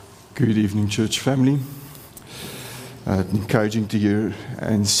Good evening, church family. Encouraging to hear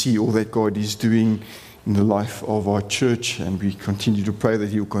and see all that God is doing in the life of our church, and we continue to pray that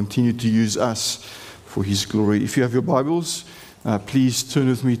He will continue to use us for His glory. If you have your Bibles, please turn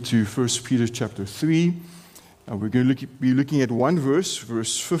with me to 1 Peter chapter 3. We're going to be looking at one verse,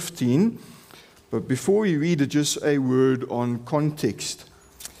 verse 15. But before we read it, just a word on context.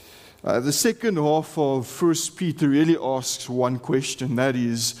 The second half of 1 Peter really asks one question, that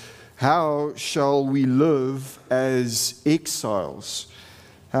is, how shall we live as exiles?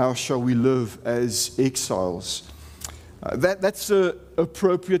 How shall we live as exiles? That's an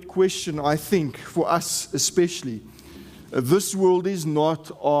appropriate question, I think, for us especially. This world is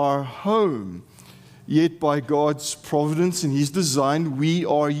not our home. Yet by God's providence and His design, we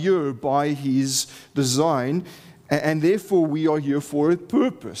are here by His design, and therefore we are here for a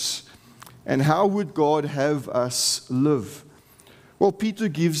purpose. And how would God have us live? Well, Peter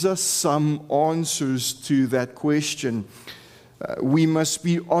gives us some answers to that question. We must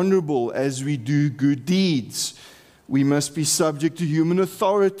be honorable as we do good deeds. We must be subject to human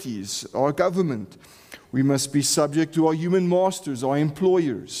authorities, our government. We must be subject to our human masters, our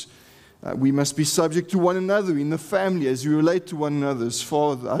employers. We must be subject to one another in the family as we relate to one another as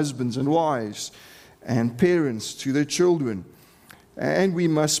fathers, husbands and wives, and parents to their children. And we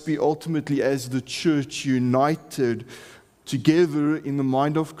must be ultimately, as the church, united together in the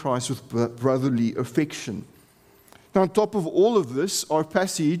mind of Christ with brotherly affection. Now, on top of all of this, our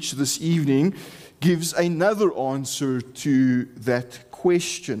passage this evening gives another answer to that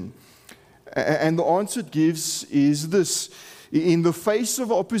question. And the answer it gives is this: in the face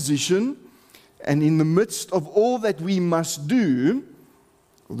of opposition and in the midst of all that we must do,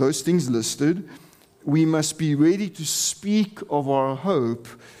 those things listed, we must be ready to speak of our hope,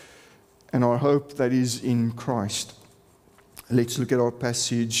 and our hope that is in Christ. Let's look at our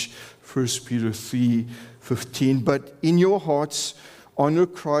passage, 1 Peter 3:15. But in your hearts, honor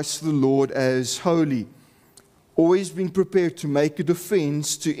Christ the Lord as holy, always being prepared to make a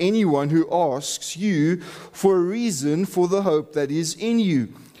defense to anyone who asks you for a reason for the hope that is in you,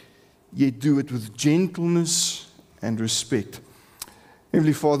 yet do it with gentleness and respect.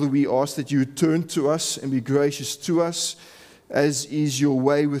 Heavenly Father, we ask that you would turn to us and be gracious to us, as is your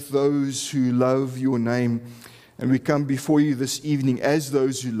way with those who love your name. And we come before you this evening as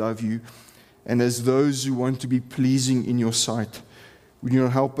those who love you and as those who want to be pleasing in your sight. Would you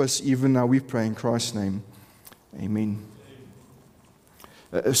help us even now, we pray in Christ's name. Amen.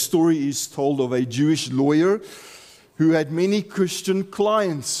 A story is told of a Jewish lawyer who had many Christian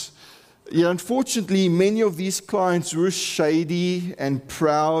clients. Yet unfortunately, many of these clients were shady and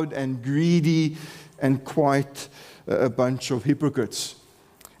proud and greedy and quite a bunch of hypocrites.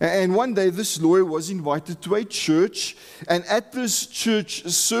 And one day, this lawyer was invited to a church, and at this church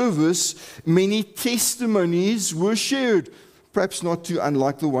service, many testimonies were shared, perhaps not too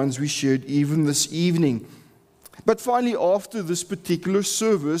unlike the ones we shared even this evening. But finally, after this particular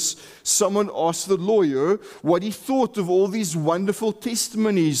service, someone asked the lawyer what he thought of all these wonderful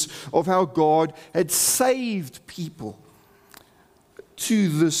testimonies of how God had saved people. To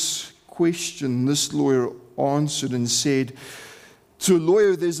this question, this lawyer answered and said, to a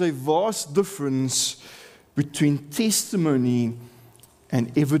lawyer, there's a vast difference between testimony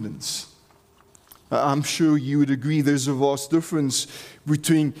and evidence. I'm sure you would agree there's a vast difference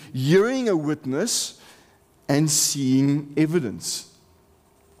between hearing a witness and seeing evidence.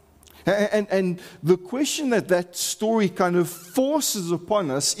 And the question that story kind of forces upon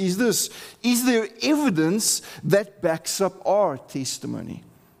us is this: is there evidence that backs up our testimony?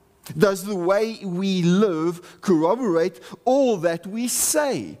 Does the way we live corroborate all that we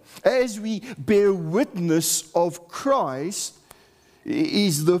say? As we bear witness of Christ,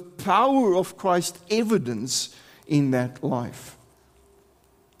 is the power of Christ evidence in that life?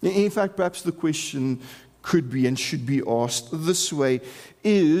 In fact, perhaps the question could be and should be asked this way: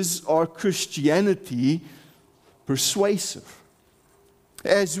 is our Christianity persuasive?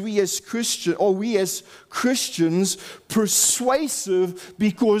 Are we as Christians persuasive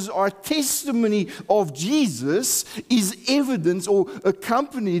because our testimony of Jesus is evidence or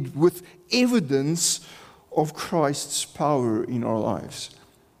accompanied with evidence of Christ's power in our lives?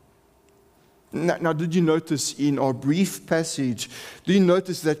 Now, did you notice in our brief passage, did you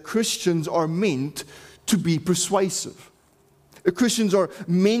notice that Christians are meant to be persuasive? Christians are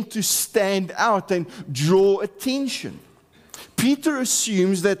meant to stand out and draw attention. Peter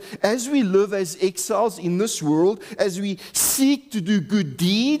assumes that as we live as exiles in this world, as we seek to do good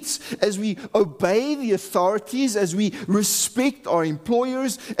deeds, as we obey the authorities, as we respect our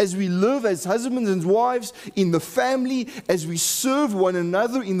employers, as we live as husbands and wives in the family, as we serve one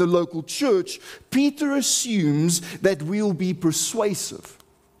another in the local church, Peter assumes that we'll be persuasive.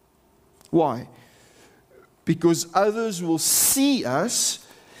 Why? Because others will see us,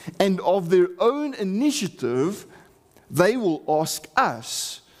 and of their own initiative, they will ask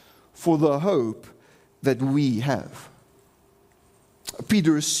us for the hope that we have.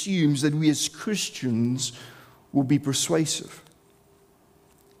 Peter assumes that we as Christians will be persuasive.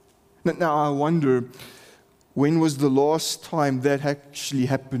 Now I wonder, when was the last time that actually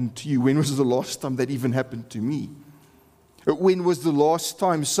happened to you? When was the last time that even happened to me? When was the last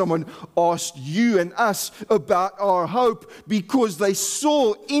time someone asked you and us about our hope because they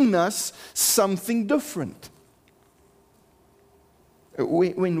saw in us something different?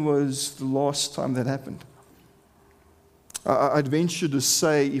 When was the last time that happened? I'd venture to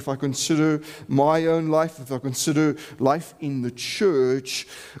say, if I consider my own life, if I consider life in the church,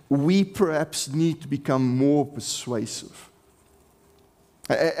 we perhaps need to become more persuasive.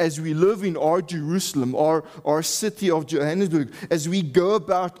 As we live in our Jerusalem, our city of Johannesburg, as we go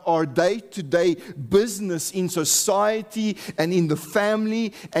about our day-to-day business in society and in the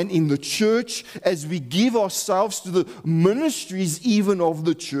family and in the church, as we give ourselves to the ministries even of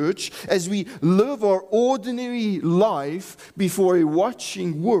the church, as we live our ordinary life before a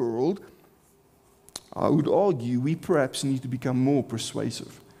watching world, I would argue we perhaps need to become more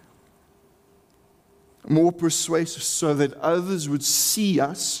persuasive. More persuasive so that others would see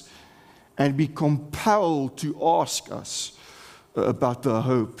us and be compelled to ask us about the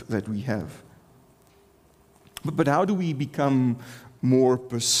hope that we have. But how do we become more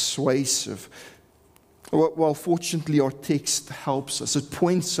persuasive? Well, fortunately, our text helps us. It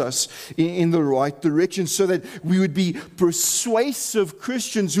points us in the right direction so that we would be persuasive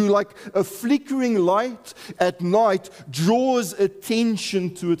Christians who, like a flickering light at night, draws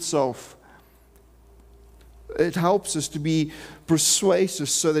attention to itself. It helps us to be persuasive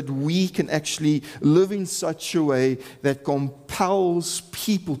so that we can actually live in such a way that compels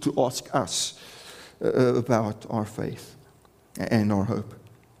people to ask us about our faith and our hope.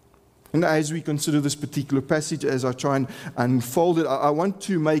 And as we consider this particular passage, as I try and unfold it, I want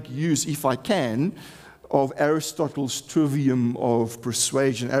to make use, if I can, of Aristotle's trivium of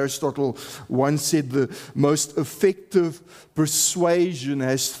persuasion. Aristotle once said the most effective persuasion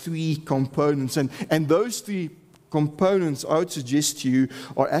has three components. And those three components, I would suggest to you,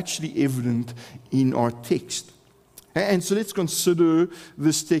 are actually evident in our text. And so let's consider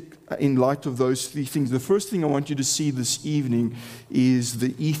this text in light of those three things. The first thing I want you to see this evening is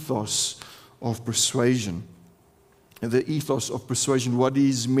the ethos of persuasion. The ethos of persuasion. What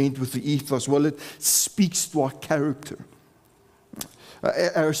is meant with the ethos? Well, it speaks to our character.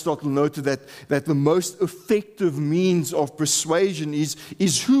 Aristotle noted that the most effective means of persuasion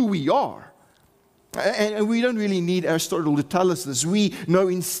is who we are. And we don't really need Aristotle to tell us this. We know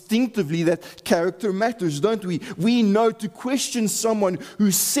instinctively that character matters, don't we? We know to question someone who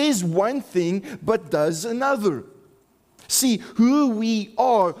says one thing but does another. See, who we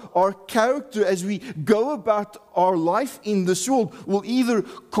are, our character as we go about our life in this world will either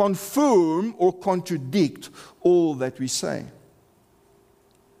confirm or contradict all that we say.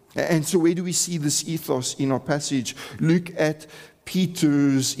 And so where do we see this ethos in our passage? Look at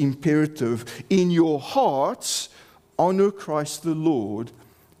Peter's imperative. In your hearts, honor Christ the Lord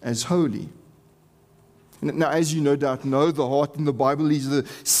as holy. Now, as you no doubt know, the heart in the Bible is the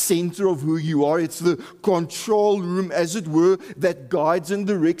center of who you are. It's the control room, as it were, that guides and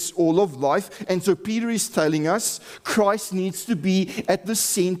directs all of life. And so Peter is telling us Christ needs to be at the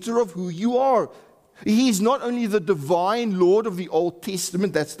center of who you are. He is not only the divine Lord of the Old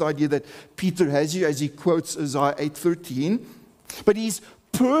Testament, that's the idea that Peter has here as he quotes Isaiah 8:13, but he's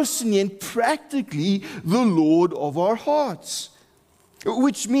personally and practically the Lord of our hearts.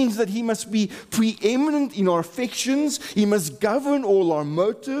 Which means that he must be preeminent in our affections, he must govern all our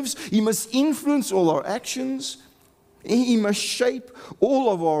motives, he must influence all our actions, he must shape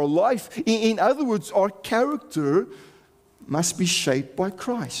all of our life. In other words, our character must be shaped by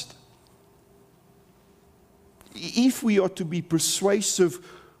Christ. If we are to be persuasive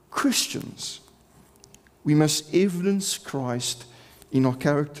Christians, we must evidence Christ in our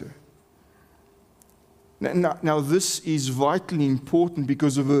character. Now, this is vitally important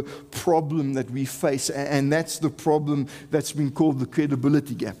because of a problem that we face, and that's the problem that's been called the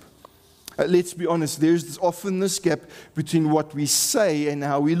credibility gap. Let's be honest, there's often this gap between what we say and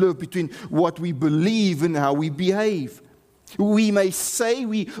how we live, between what we believe and how we behave. We may say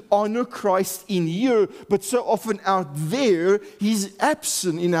we honor Christ in here, but so often out there, He's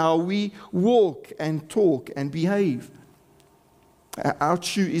absent in how we walk and talk and behave. Our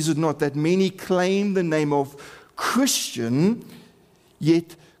true is it not that many claim the name of Christian,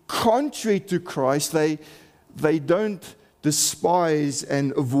 yet contrary to Christ, they don't despise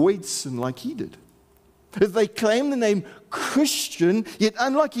and avoid sin like He did. They claim the name Christian, yet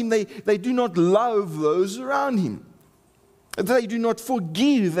unlike Him, they do not love those around Him. They do not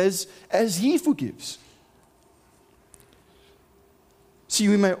forgive as He forgives. See,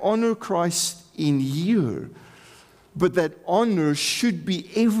 we may honor Christ in here, but that honor should be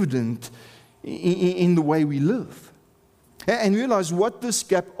evident in the way we live. And realize what this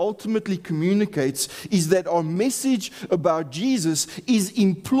gap ultimately communicates is that our message about Jesus is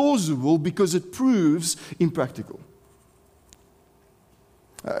implausible because it proves impractical.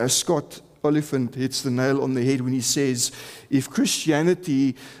 Scott Oliphant hits the nail on the head when he says, if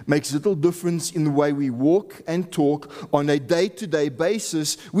Christianity makes little difference in the way we walk and talk on a day-to-day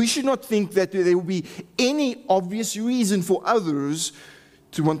basis, we should not think that there will be any obvious reason for others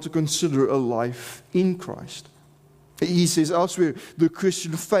to want to consider a life in Christ. He says elsewhere, the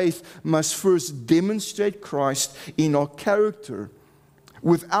Christian faith must first demonstrate Christ in our character.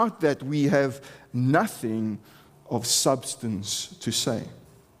 Without that, we have nothing of substance to say.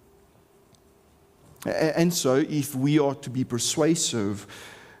 And so, if we are to be persuasive,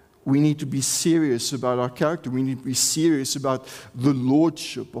 we need to be serious about our character. We need to be serious about the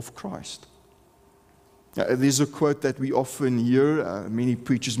lordship of Christ. There's a quote that we often hear. Many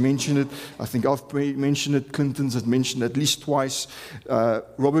preachers mention it. I think I've mentioned it. Clinton's has mentioned it at least twice.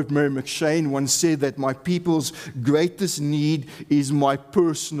 Robert Murray McShane once said that my people's greatest need is my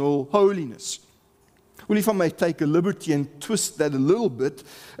personal holiness. Well, if I may take a liberty and twist that a little bit,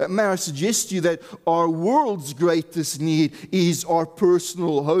 may I suggest to you that our world's greatest need is our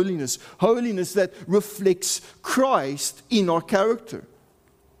personal holiness. Holiness that reflects Christ in our character.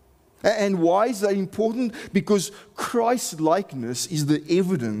 And why is that important? Because Christ-likeness is the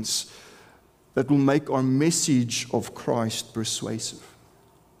evidence that will make our message of Christ persuasive.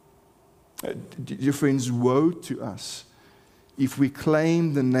 Dear friends, woe to us if we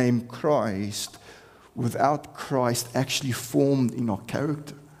claim the name Christ without Christ actually formed in our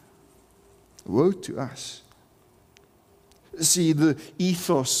character. Woe to us. See, the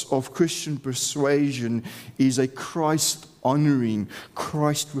ethos of Christian persuasion is a Christ-honoring,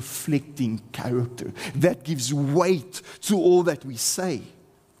 Christ-reflecting character that gives weight to all that we say.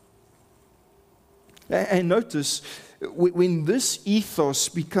 And notice, when this ethos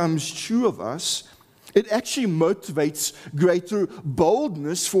becomes true of us, it actually motivates greater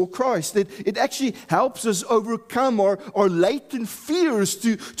boldness for Christ. It actually helps us overcome our latent fears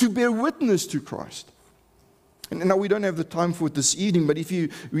to bear witness to Christ. And now we don't have the time for it this evening, but if you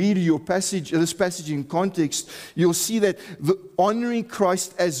read this passage in context, you'll see that the honoring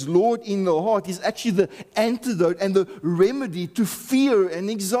Christ as Lord in the heart is actually the antidote and the remedy to fear and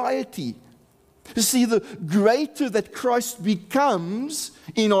anxiety. You see, the greater that Christ becomes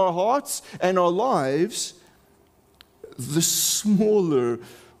in our hearts and our lives, the smaller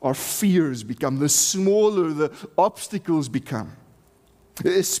our fears become, the smaller the obstacles become.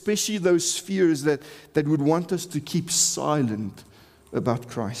 Especially those fears that would want us to keep silent about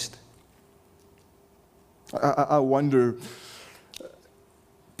Christ. I wonder,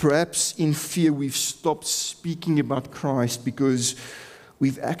 perhaps in fear we've stopped speaking about Christ because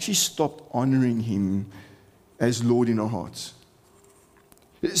we've actually stopped honoring Him as Lord in our hearts.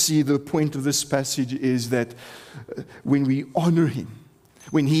 See, the point of this passage is that when we honor Him,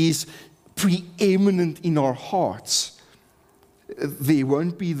 when He is preeminent in our hearts, there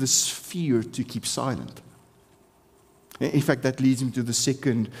won't be this fear to keep silent. In fact, that leads me to the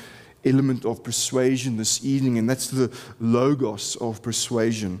second element of persuasion this evening, and that's the logos of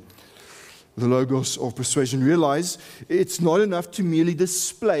persuasion. The logos of persuasion. Realize it's not enough to merely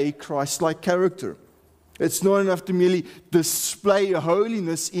display Christ-like character. It's not enough to merely display a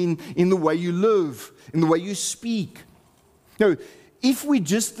holiness in the way you live, in the way you speak. No, if we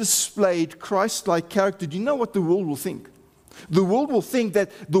just displayed Christ-like character, do you know what the world will think? The world will think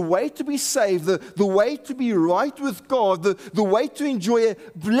that the way to be saved, the way to be right with God, the way to enjoy a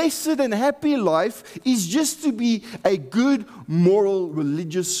blessed and happy life is just to be a good, moral,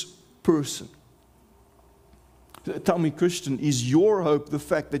 religious person. Tell me, Christian, is your hope the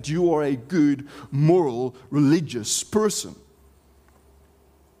fact that you are a good, moral, religious person?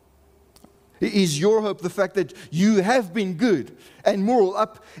 Is your hope the fact that you have been good and moral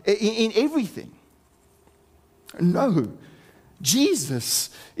up in everything? No. Jesus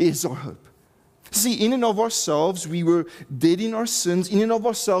is our hope. See, in and of ourselves, we were dead in our sins. In and of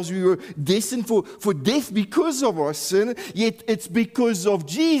ourselves, we were destined for death because of our sin. Yet it's because of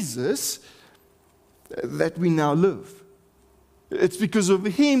Jesus that we now live. It's because of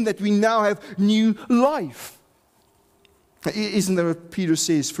Him that we now have new life. Isn't that what Peter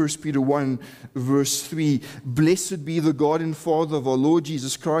says, 1 Peter 1, verse 3? Blessed be the God and Father of our Lord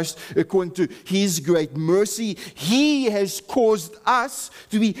Jesus Christ. According to His great mercy, He has caused us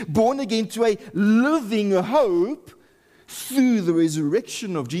to be born again to a living hope through the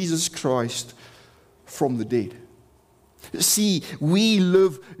resurrection of Jesus Christ from the dead. See, we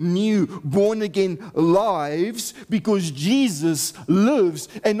live new, born-again lives because Jesus lives,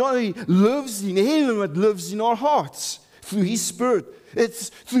 and not only lives in heaven, but lives in our hearts. Through His Spirit. It's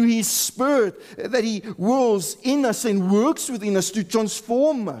through His Spirit that He wills in us and works within us to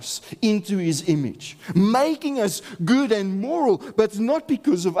transform us into His image, making us good and moral, but not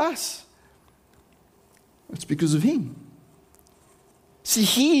because of us. It's because of Him. See,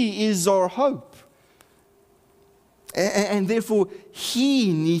 He is our hope. And therefore,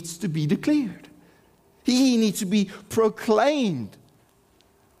 He needs to be declared. He needs to be proclaimed.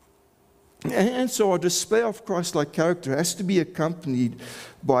 And so our display of Christ-like character has to be accompanied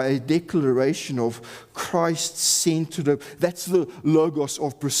by a declaration of Christ-centered hope. That's the logos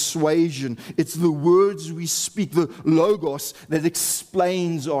of persuasion. It's the words we speak, the logos that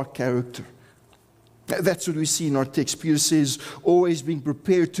explains our character. That's what we see in our text. Peter says, always being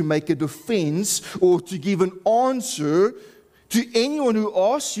prepared to make a defense or to give an answer to anyone who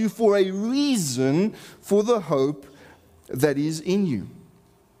asks you for a reason for the hope that is in you.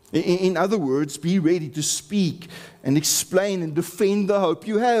 In other words, be ready to speak and explain and defend the hope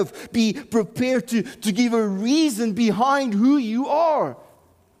you have. Be prepared to give a reason behind who you are.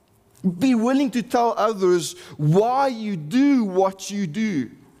 Be willing to tell others why you do what you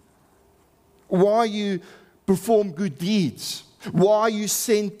do, why you perform good deeds, why you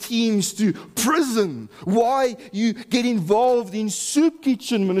send teams to prison, why you get involved in soup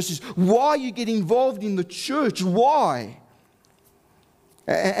kitchen ministries, why you get involved in the church, why?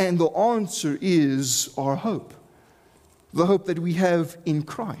 And the answer is our hope, the hope that we have in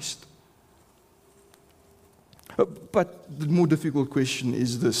Christ. But the more difficult question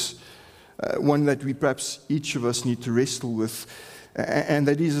is this, one that we perhaps each of us need to wrestle with, and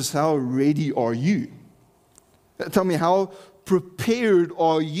that is how ready are you? Tell me, how prepared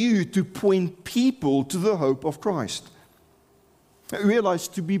are you to point people to the hope of Christ? Realize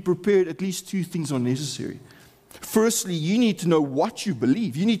to be prepared, at least two things are necessary. Firstly, you need to know what you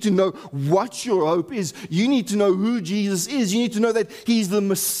believe. You need to know what your hope is. You need to know who Jesus is. You need to know that He's the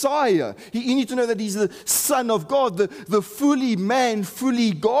Messiah. You need to know that He's the Son of God, the fully man,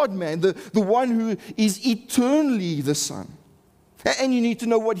 fully God man, the one who is eternally the Son. And you need to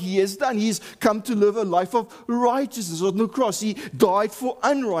know what He has done. He's come to live a life of righteousness on the cross. He died for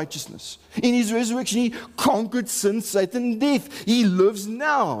unrighteousness. In His resurrection, He conquered sin, Satan, and death. He lives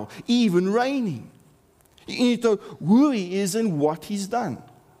now, even reigning. You need to know who He is and what He's done.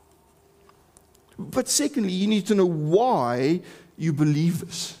 But secondly, you need to know why you believe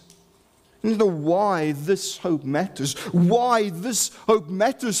this. You need to know why this hope matters. Why this hope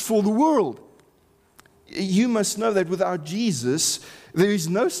matters for the world. You must know that without Jesus, there is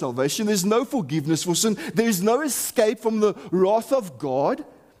no salvation. There's no forgiveness for sin. There is no escape from the wrath of God.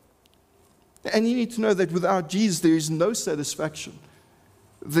 And you need to know that without Jesus, there is no satisfaction.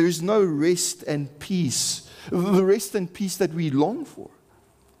 There is no rest and peace, the rest and peace that we long for.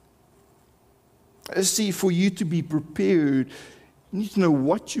 See, for you to be prepared, you need to know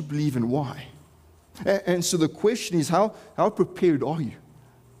what you believe and why. And so the question is, how prepared are you?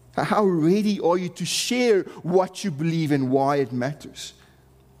 How ready are you to share what you believe and why it matters?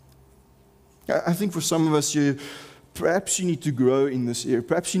 I think for some of us, perhaps you need to grow in this area.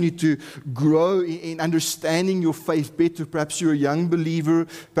 Perhaps you need to grow in understanding your faith better. Perhaps you're a young believer.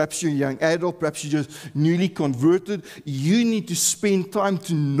 Perhaps you're a young adult. Perhaps you're just newly converted. You need to spend time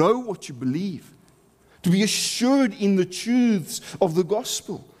to know what you believe, to be assured in the truths of the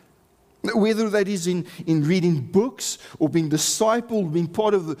gospel. Whether that is in reading books or being discipled, being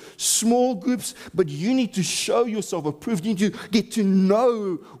part of the small groups, but you need to show yourself approved. You need to get to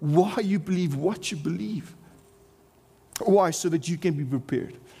know why you believe what you believe. Why? So that you can be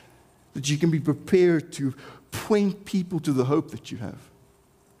prepared. That you can be prepared to point people to the hope that you have.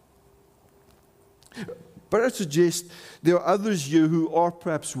 But I suggest there are others here who are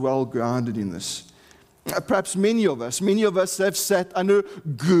perhaps well grounded in this. Perhaps many of us have sat under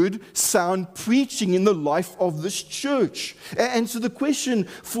good, sound preaching in the life of this church. And so the question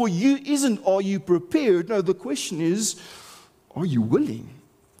for you isn't, are you prepared? No, the question is, are you willing?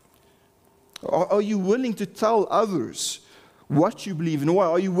 Are you willing to tell others what you believe and why?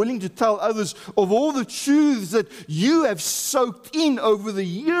 Are you willing to tell others of all the truths that you have soaked in over the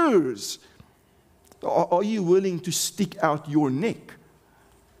years? Are you willing to stick out your neck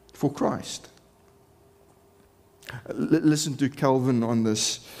for Christ? Listen to Calvin on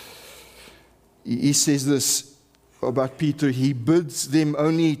this. He says this about Peter. He bids them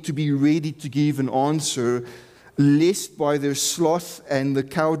only to be ready to give an answer, lest by their sloth and the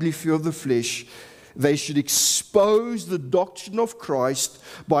cowardly fear of the flesh, they should expose the doctrine of Christ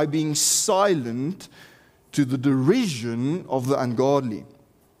by being silent to the derision of the ungodly.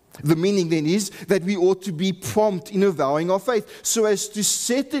 The meaning then is that we ought to be prompt in avowing our faith, so as to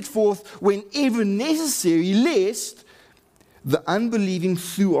set it forth whenever necessary, lest the unbelieving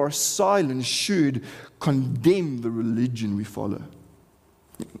through our silence should condemn the religion we follow.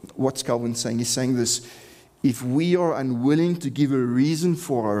 What's Calvin saying? He's saying this: if we are unwilling to give a reason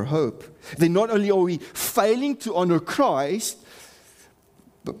for our hope, then not only are we failing to honor Christ,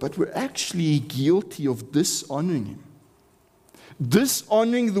 but we're actually guilty of dishonoring Him.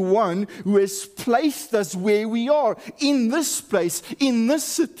 Dishonoring the one who has placed us where we are, in this place, in this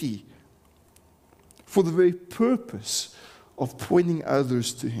city, for the very purpose of pointing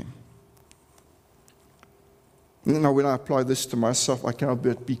others to Him. Now, when I apply this to myself, I cannot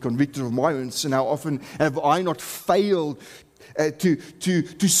but be convicted of my own sin. How often have I not failed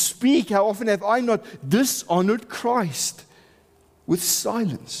to speak? How often have I not dishonored Christ with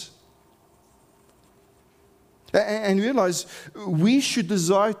silence? And realize we should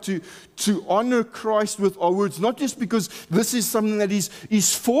desire to honor Christ with our words, not just because this is something that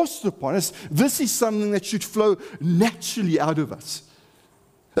is forced upon us. This is something that should flow naturally out of us.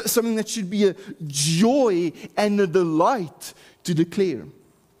 Something that should be a joy and a delight to declare.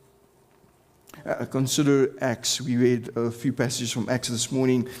 Consider Acts. We read a few passages from Acts this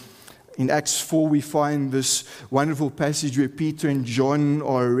morning. In Acts 4, we find this wonderful passage where Peter and John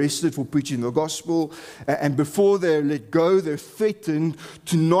are arrested for preaching the gospel. And before they're let go, they're threatened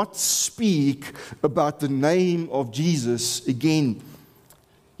to not speak about the name of Jesus again.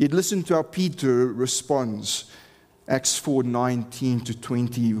 Yet listen to how Peter responds. Acts 4:19 to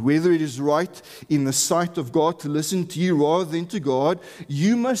 20. Whether it is right in the sight of God to listen to you rather than to God,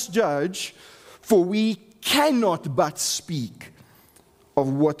 you must judge, for we cannot but speak of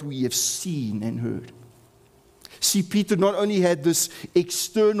what we have seen and heard. See, Peter not only had this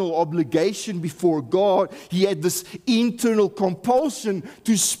external obligation before God, he had this internal compulsion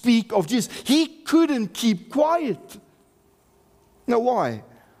to speak of Jesus. He couldn't keep quiet. Now, why?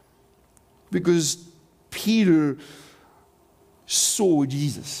 Because Peter saw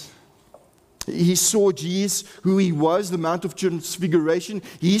Jesus. He saw Jesus, who He was, the Mount of Transfiguration.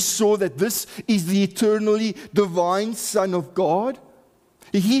 He saw that this is the eternally divine Son of God.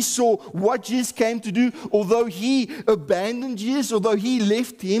 He saw what Jesus came to do. Although He abandoned Jesus, although He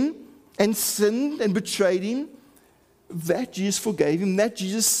left Him and sinned and betrayed Him, that Jesus forgave Him, that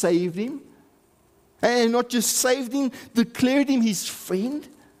Jesus saved Him. And not just saved Him, declared Him His friend.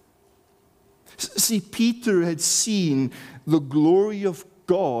 See, Peter had seen the glory of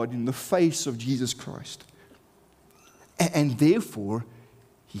God in the face of Jesus Christ. And therefore,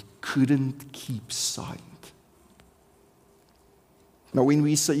 he couldn't keep silent. Now, when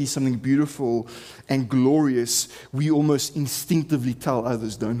we see something beautiful and glorious, we almost instinctively tell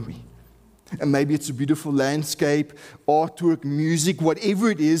others, don't we? And maybe it's a beautiful landscape, artwork, music,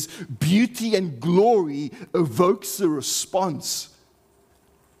 whatever it is, beauty and glory evokes a response.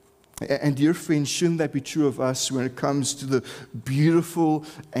 And dear friends, shouldn't that be true of us when it comes to the beautiful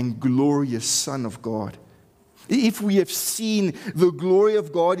and glorious Son of God? If we have seen the glory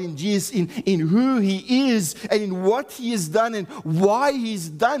of God in Jesus, in who He is and in what He has done and why He's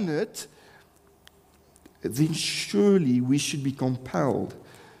done it, then surely we should be compelled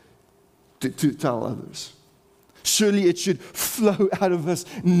to tell others. Surely it should flow out of us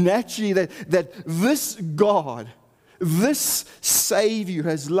naturally that this God, this Savior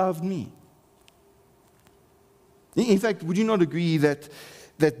has loved me. In fact, would you not agree that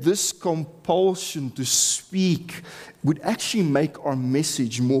this compulsion to speak would actually make our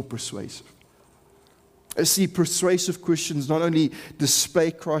message more persuasive? See, persuasive Christians not only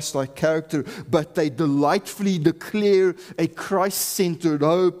display Christ-like character, but they delightfully declare a Christ-centered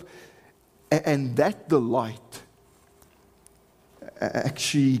hope, and that delight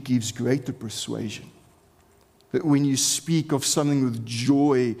actually gives greater persuasion. That when you speak of something with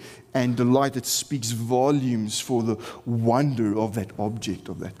joy and delight, it speaks volumes for the wonder of that object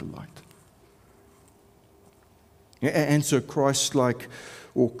of that delight. And so Christ-like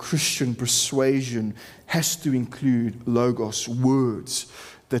or Christian persuasion has to include logos, words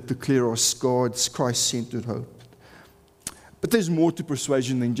that declare us God's Christ-centered hope. But there's more to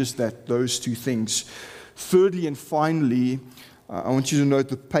persuasion than just that, those two things. Thirdly and finally, I want you to note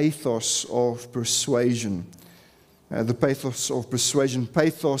the pathos of persuasion. The pathos of persuasion.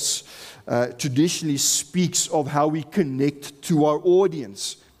 Pathos traditionally speaks of how we connect to our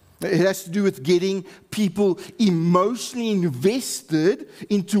audience. It has to do with getting people emotionally invested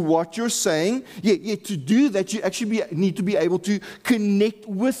into what you're saying. Yet to do that, you actually need to be able to connect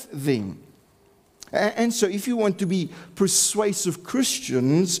with them. And so if you want to be persuasive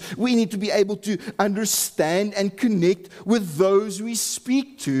Christians, we need to be able to understand and connect with those we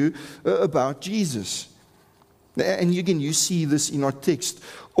speak to about Jesus. And again, you see this in our text.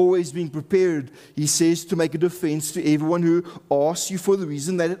 Always being prepared, he says, to make a defense to everyone who asks you for the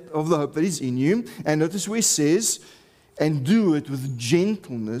reason of the hope that is in you. And notice where it says, and do it with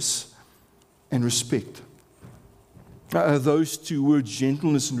gentleness and respect. Those two words,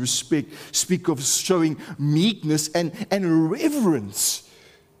 gentleness and respect, speak of showing meekness and reverence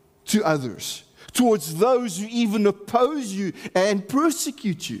to others, towards those who even oppose you and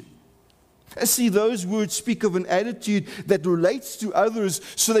persecute you. See, those words speak of an attitude that relates to others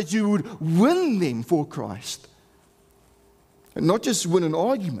so that you would win them for Christ. And not just win an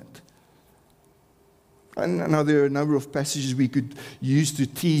argument. And now there are a number of passages we could use to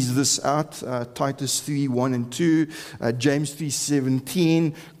tease this out. Titus 3, 1 and 2, James 3,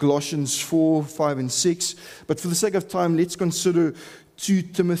 17, Colossians 4, 5 and 6. But for the sake of time, let's consider 2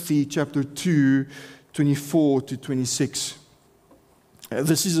 Timothy chapter 2, 24 to 26.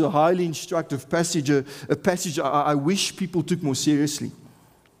 This is a highly instructive passage, a passage I wish people took more seriously.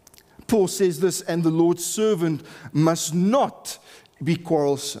 Paul says this, and the Lord's servant must not be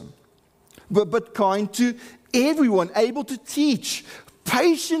quarrelsome, but kind to everyone, able to teach,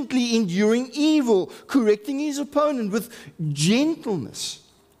 patiently enduring evil, correcting his opponent with gentleness.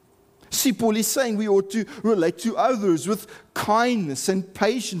 See, Paul is saying we ought to relate to others with kindness and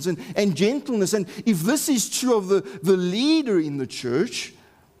patience and gentleness. And if this is true of the leader in the church,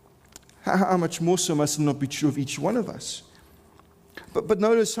 how much more so must it not be true of each one of us? But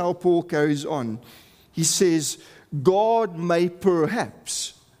notice how Paul carries on. He says, God may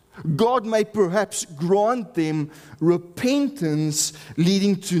perhaps grant them repentance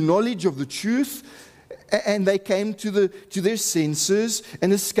leading to knowledge of the truth, and they came to their senses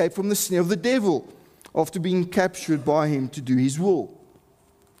and escaped from the snare of the devil after being captured by him to do his will.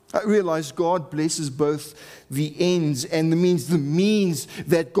 I realize God blesses both the ends and the means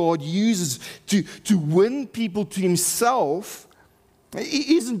that God uses to win people to himself. It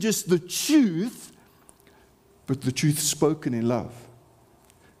isn't just the truth, but the truth spoken in love,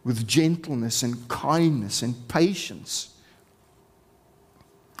 with gentleness and kindness and patience.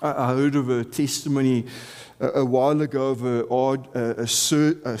 I heard of a testimony a while ago of a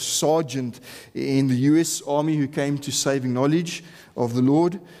sergeant in the U.S. Army who came to saving knowledge of the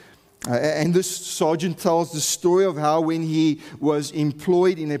Lord. And this sergeant tells the story of how when he was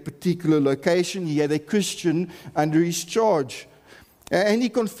employed in a particular location, he had a Christian under his charge. And he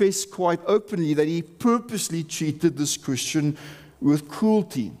confessed quite openly that he purposely treated this Christian with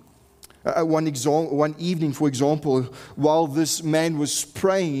cruelty. One evening, for example, while this man was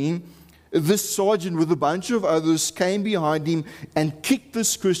praying, this sergeant with a bunch of others came behind him and kicked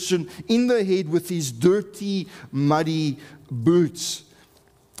this Christian in the head with his dirty, muddy boots.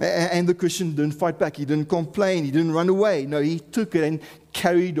 And the Christian didn't fight back. He didn't complain. He didn't run away. No, he took it and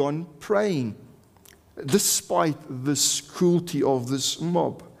carried on praying, despite this cruelty of this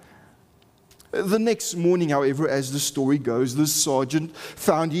mob. The next morning, however, as the story goes, the sergeant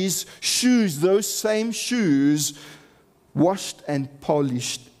found his shoes, those same shoes, washed and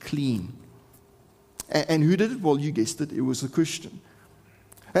polished clean. And who did it? Well, you guessed it, it was the Christian.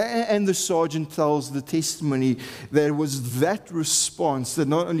 And the sergeant tells the testimony that it was that response that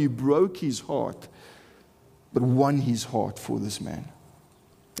not only broke his heart, but won his heart for this man.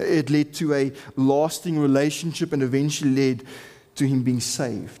 It led to a lasting relationship and eventually led to him being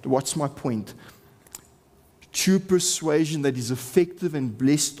saved. What's my point? True persuasion that is effective and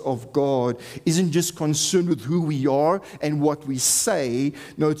blessed of God isn't just concerned with who we are and what we say.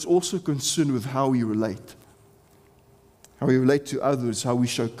 No, it's also concerned with how we relate. How we relate to others, how we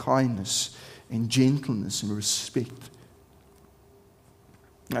show kindness and gentleness and respect.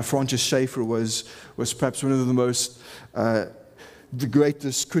 Now, Francis Schaeffer was perhaps one of the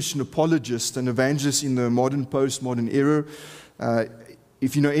greatest Christian apologists and evangelists in the modern, postmodern era.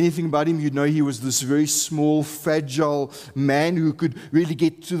 If you know anything about him, you'd know he was this very small, fragile man who could really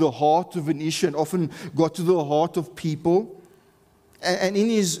get to the heart of an issue and often got to the heart of people. And in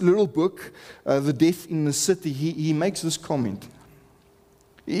his little book, The Death in the City, he makes this comment.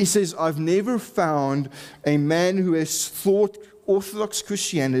 He says, I've never found a man who has thought Orthodox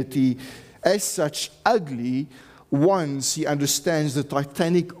Christianity as such ugly once he understands the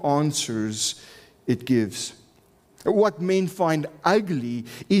titanic answers it gives. What men find ugly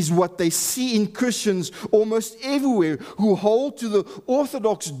is what they see in Christians almost everywhere who hold to the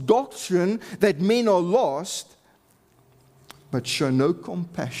orthodox doctrine that men are lost but show no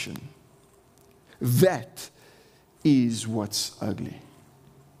compassion. That is what's ugly.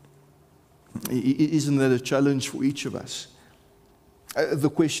 Isn't that a challenge for each of us? The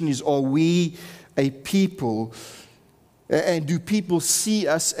question is, are we a people, and do people see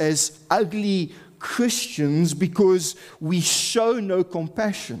us as ugly Christians because we show no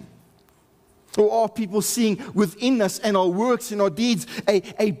compassion? Or are people seeing within us and our works and our deeds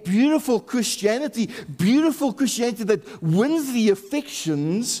a beautiful Christianity that wins the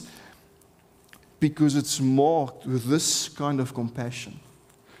affections because it's marked with this kind of compassion?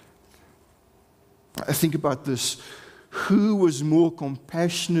 I think about this. Who was more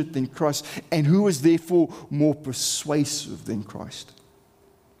compassionate than Christ, and who was therefore more persuasive than Christ?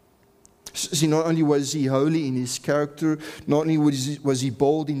 See, not only was he holy in his character, not only was he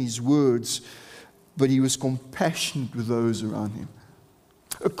bold in his words, but he was compassionate with those around him.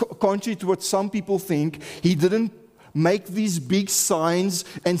 Contrary to what some people think, he didn't make these big signs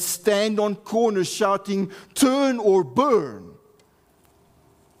and stand on corners shouting, "Turn or burn."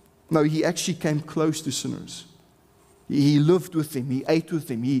 No, he actually came close to sinners. He lived with them. He ate with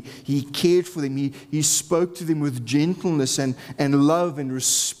them. He cared for them. He spoke to them with gentleness and love and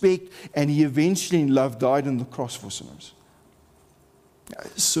respect. And he eventually, in love, died on the cross for sinners.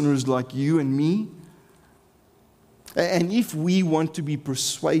 Sinners like you and me. And if we want to be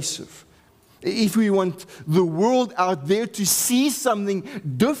persuasive, if we want the world out there to see something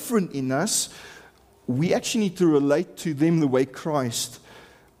different in us, we actually need to relate to them the way Christ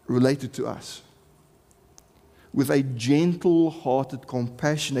related to us. With a gentle-hearted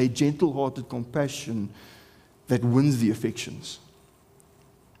compassion that wins the affections.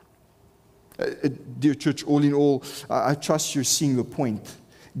 Dear church, all in all, I trust you're seeing the point,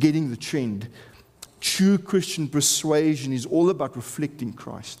 getting the trend. True Christian persuasion is all about reflecting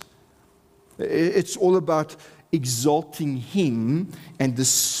Christ. It's all about exalting Him and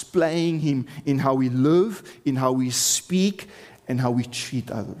displaying Him in how we live, in how we speak, and how we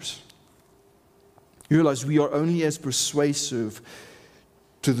treat others. You realize we are only as persuasive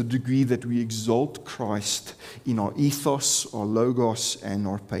to the degree that we exalt Christ in our ethos, our logos, and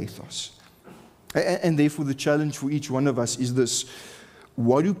our pathos. And therefore the challenge for each one of us is this: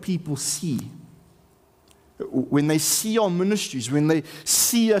 what do people see? When they see our ministries, when they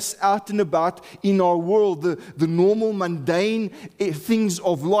see us out and about in our world, the normal, mundane things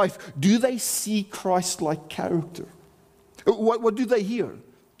of life, do they see Christ-like character? What do they hear?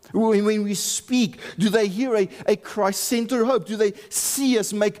 When we speak, do they hear a Christ-centered hope? Do they see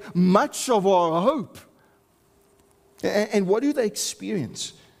us make much of our hope? And what do they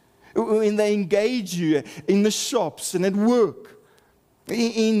experience? When they engage you in the shops and at work,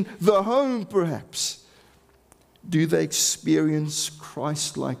 in the home perhaps, do they experience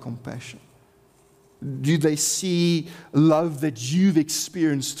Christ-like compassion? Do they see love that you've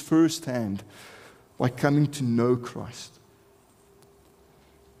experienced firsthand by coming to know Christ?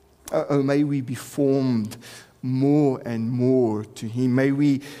 Oh, may we be formed more and more to Him. May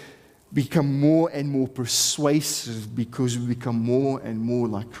we become more and more persuasive because we become more and more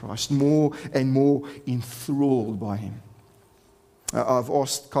like Christ, more and more enthralled by Him. I've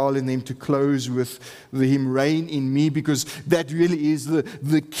asked Carl and them to close with the hymn "Reign in Me," because that really is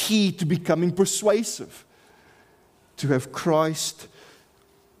the key to becoming persuasive. To have Christ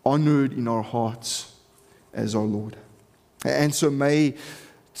honored in our hearts as our Lord. And so may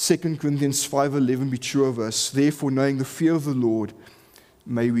 2 Corinthians 5:11 be true of us. Therefore, knowing the fear of the Lord,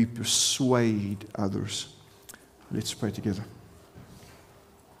 may we persuade others. Let's pray together.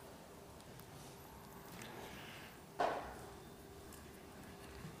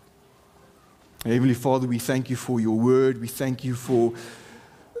 Heavenly Father, we thank you for your word. We thank you for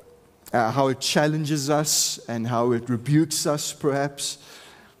how it challenges us and how it rebukes us, perhaps,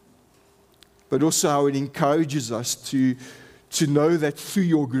 but also how it encourages us to know that through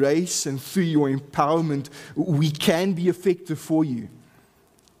your grace and through your empowerment, we can be effective for you.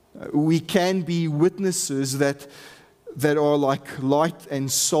 We can be witnesses that are like light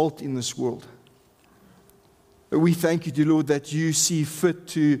and salt in this world. We thank you, dear Lord, that you see fit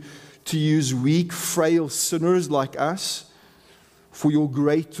to use weak, frail sinners like us for your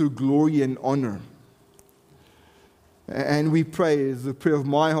greater glory and honor. And we pray, the prayer of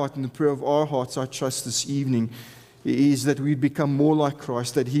my heart and the prayer of our hearts, I trust this evening, is that we'd become more like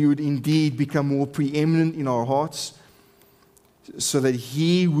Christ, that He would indeed become more preeminent in our hearts, so that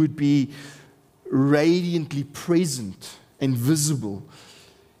He would be radiantly present and visible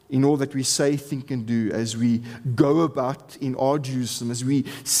in all that we say, think, and do as we go about in our Jerusalem, as we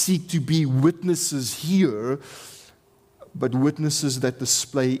seek to be witnesses here, but witnesses that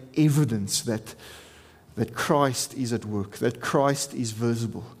display evidence that Christ is at work, that Christ is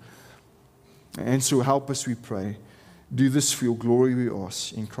visible. And so help us, we pray. Do this for your glory, we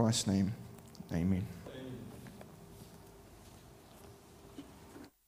ask. In Christ's name, amen.